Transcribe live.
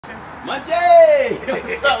Munchies!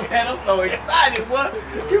 What's up, man? I'm so excited, boy.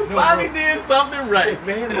 You finally did something right,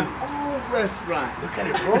 man. This old restaurant. Look at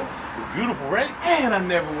it, bro. It's beautiful, right? Man, I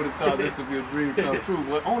never would have thought this would be a dream come true.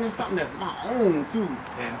 But owning something that's my own, too.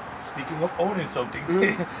 And speaking of owning something,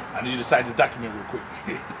 I need you to sign this document real quick.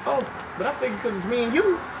 Oh, but I figured because it's me and you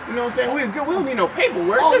know what I'm saying? We was good. We don't need no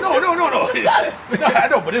paperwork. Oh, no. No, I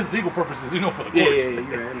know, but it's legal purposes, for the courts. Yeah.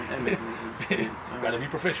 That makes sense. You gotta be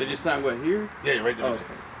professional. So just sign what, here? Yeah, you're right there. Okay.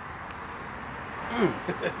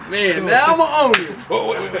 Man, now I'm gonna own it. Oh,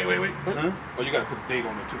 wait. Huh? Oh, you gotta put the date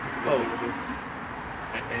on there too.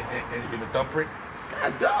 And the thumbprint.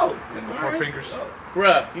 God, dog. And the four fingers.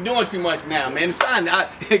 Bruh, you're doing too much now, man. Sign it.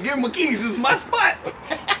 Give him my keys. This is my spot.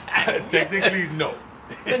 Technically, no.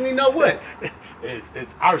 Technically, know what?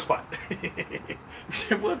 It's our spot.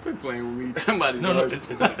 What? Quit playing with me. Somebody. No.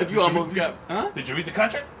 You almost got. Huh? Did you read the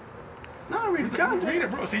contract? No, I read the contract. Read it,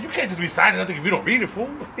 bro. See, you can't just be signing nothing if you don't read it, fool.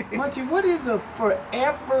 Munchie, what is a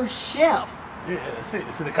forever chef? Yeah, that's it.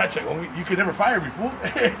 It's in the contract, homie. You could never fire me, fool.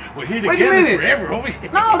 We're here Wait together a minute. forever, homie.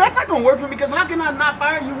 No, that's not gonna work for me because how can I not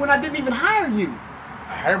fire you when I didn't even hire you?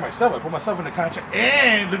 I hired myself. I put myself in the contract.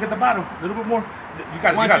 And look at the bottom. A little bit more.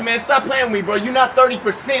 Munchie, man, stop playing with me, bro. You're not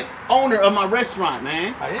 30% owner of my restaurant,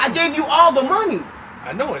 man. I gave you all the money.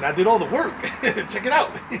 I know, and I did all the work. Check it out.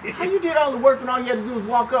 How you did all the work when all you had to do was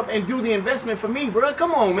walk up and do the investment for me, bro?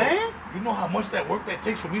 Come on, man. You know how much that work that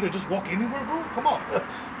takes for me to just walk anywhere, bro? Come on.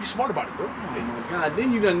 Be smart about it, bro. Oh, my God.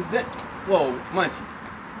 Then you done... Whoa, Munchie.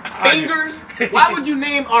 Fingers? Why would you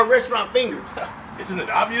name our restaurant Fingers? Isn't it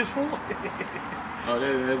obvious, fool? Oh,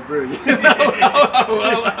 that's brilliant.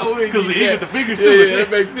 Because we eat with the fingers, too. Yeah, that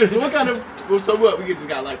makes sense. So what kind of... So what? We just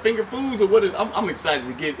got like finger foods or what is... I'm excited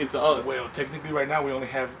to get into all... Well, technically right now we only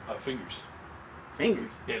have fingers.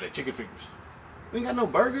 Fingers? Yeah, like chicken fingers. We ain't got no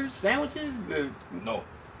burgers, sandwiches, No.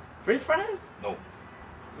 French fries? No.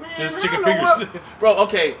 Man, Just I chicken don't know fingers. Bro,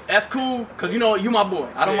 okay, that's cool, because you know you my boy.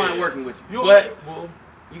 I don't mind working with you. Well,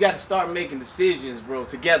 you got to start making decisions, bro,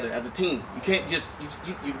 together as a team. You can't just, you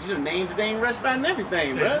just name the dang restaurant and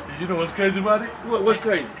everything, bro. You know what's crazy about it? What's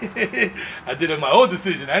crazy? I did it my own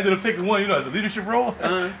decision. I ended up taking one, as a leadership role.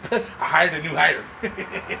 I hired a new hire.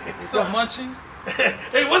 What's up, Munchies?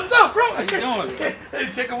 Hey, what's up, bro? How you doing? Hey,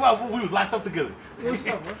 check them out. We was locked up together. What's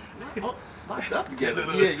up, bro? Oh, locked up together.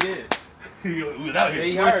 Yeah. We was out here.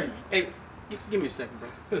 He hired you. Hey, give me a second,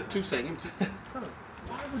 bro. 2 seconds. Bro,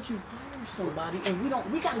 why would you hire somebody and we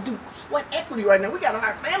got to do sweat equity right now. We got to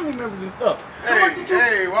hire family members and stuff.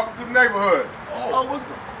 Hey, welcome to the neighborhood. Oh, what's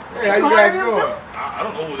going? Hey, how you guys doing? I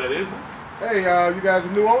don't know who that is. Hey, you guys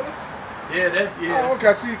are new owners? Yeah. Oh, okay,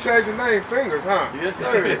 I see you changed the name, Fingers, huh? Yes,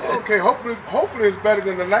 sir. Okay, hopefully it's better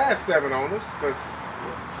than the last 7 owners, because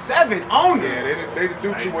 7 owners? yeah, they didn't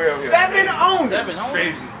do too well here. 7 owners? 7 owners?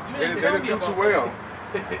 Crazy. They didn't do too well.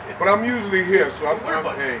 But I'm usually here, so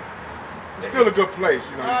hey, it's still a good place,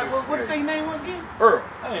 you know. What's your name was again? Earl.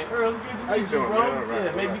 Hey, Earl, good to How you meet you, doing, bro. man? All right,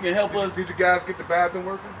 Yeah, maybe you can help us. Did you guys get the bathroom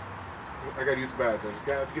working? I gotta use the bathroom. Did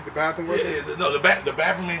you guys get the bathroom working? Yeah, no, the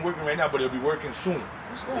bathroom ain't working right now, but it'll be working soon.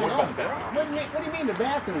 What's What going about on, the bro? bathroom? What do you mean the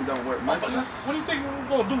bathroom don't work, What Munchie? do you think we was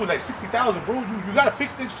gonna do with like 60,000, bro? You gotta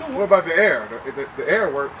fix things too. What about the air? The air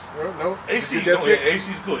works. No? AC, Did that no, fix? yeah,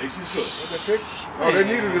 AC's good. AC's good. Was that fixed? Oh, they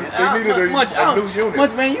needed a new unit.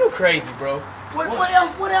 Munch, man, you crazy, bro. What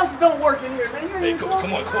else don't work in here, man? You ain't even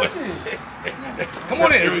Come on. nothing. Come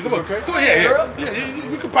on in, Eric. Come on. Okay. Come on, yeah.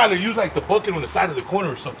 You could probably use like the bucket on the side of the corner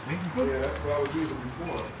or something. Yeah, that's what I was using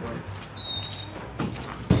before.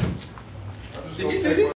 Did you do this?